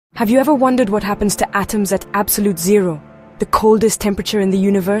Have you ever wondered what happens to atoms at absolute zero, the coldest temperature in the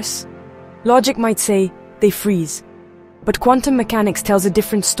universe? Logic might say they freeze. But quantum mechanics tells a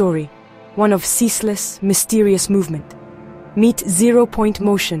different story, one of ceaseless, mysterious movement. Meet zero-point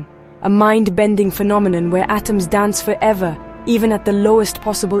motion, a mind-bending phenomenon where atoms dance forever, even at the lowest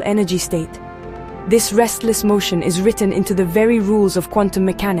possible energy state. This restless motion is written into the very rules of quantum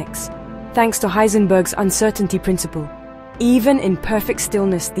mechanics, thanks to Heisenberg's uncertainty principle. Even in perfect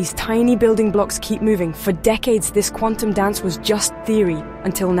stillness, these tiny building blocks keep moving. For decades, this quantum dance was just theory,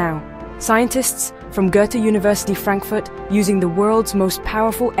 until now. Scientists from Goethe University Frankfurt, using the world's most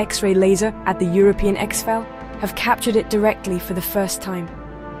powerful X-ray laser at the European XFEL, have captured it directly for the first time.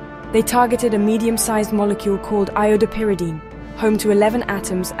 They targeted a medium-sized molecule called iodopyridine, home to 11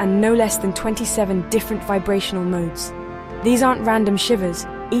 atoms and no less than 27 different vibrational modes. These aren't random shivers.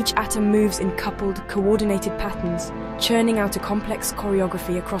 Each atom moves in coupled, coordinated patterns, churning out a complex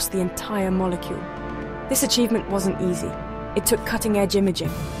choreography across the entire molecule. This achievement wasn't easy. It took cutting-edge imaging,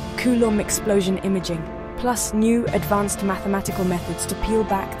 Coulomb explosion imaging, plus new, advanced mathematical methods to peel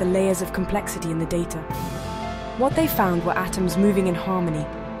back the layers of complexity in the data. What they found were atoms moving in harmony,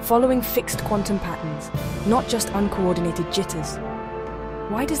 following fixed quantum patterns, not just uncoordinated jitters.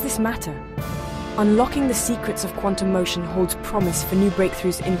 Why does this matter? Unlocking the secrets of quantum motion holds promise for new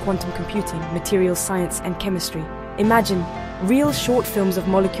breakthroughs in quantum computing, materials science, and chemistry. Imagine real short films of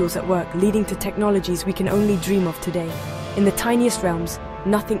molecules at work, leading to technologies we can only dream of today. In the tiniest realms,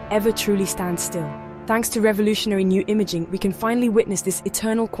 nothing ever truly stands still. Thanks to revolutionary new imaging, we can finally witness this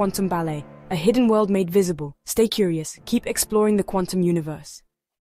eternal quantum ballet, a hidden world made visible. Stay curious, keep exploring the quantum universe.